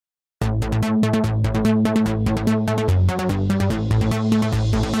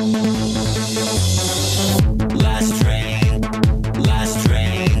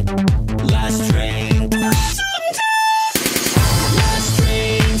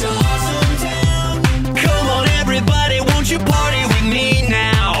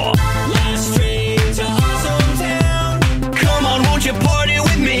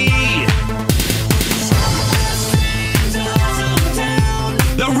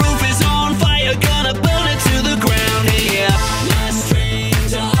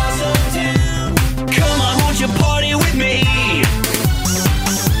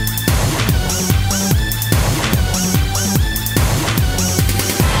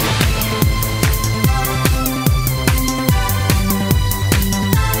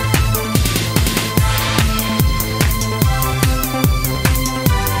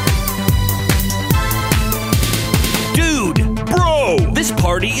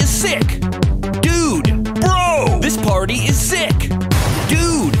is sick. Dude, bro, this party is sick.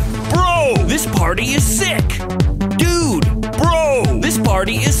 Dude, bro, this party is sick. Dude, bro, this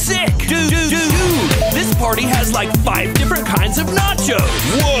party is sick. Dude, this party has like 5 different kinds of nachos.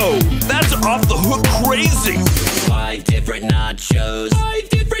 Whoa, that's off the hook crazy. 5 different nachos. 5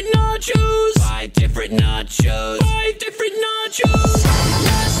 different nachos. 5 different nachos. 5 different nachos.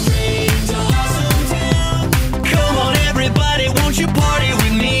 Last train to Awesome Town. Come on, everybody, won't you party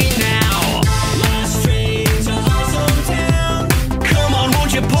with me now? Last train to Awesome Town. Come on,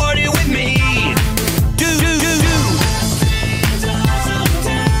 won't you party with me? Last train to Awesome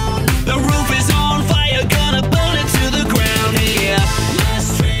Town. The roof is on fire, gonna burn it to the ground here.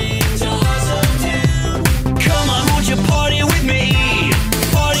 Last train to Awesome Town. Come on, won't you party with me?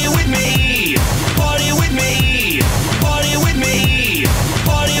 Party with me. Party with me. Party with me.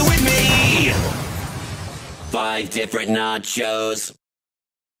 Party with me. 5 different nachos.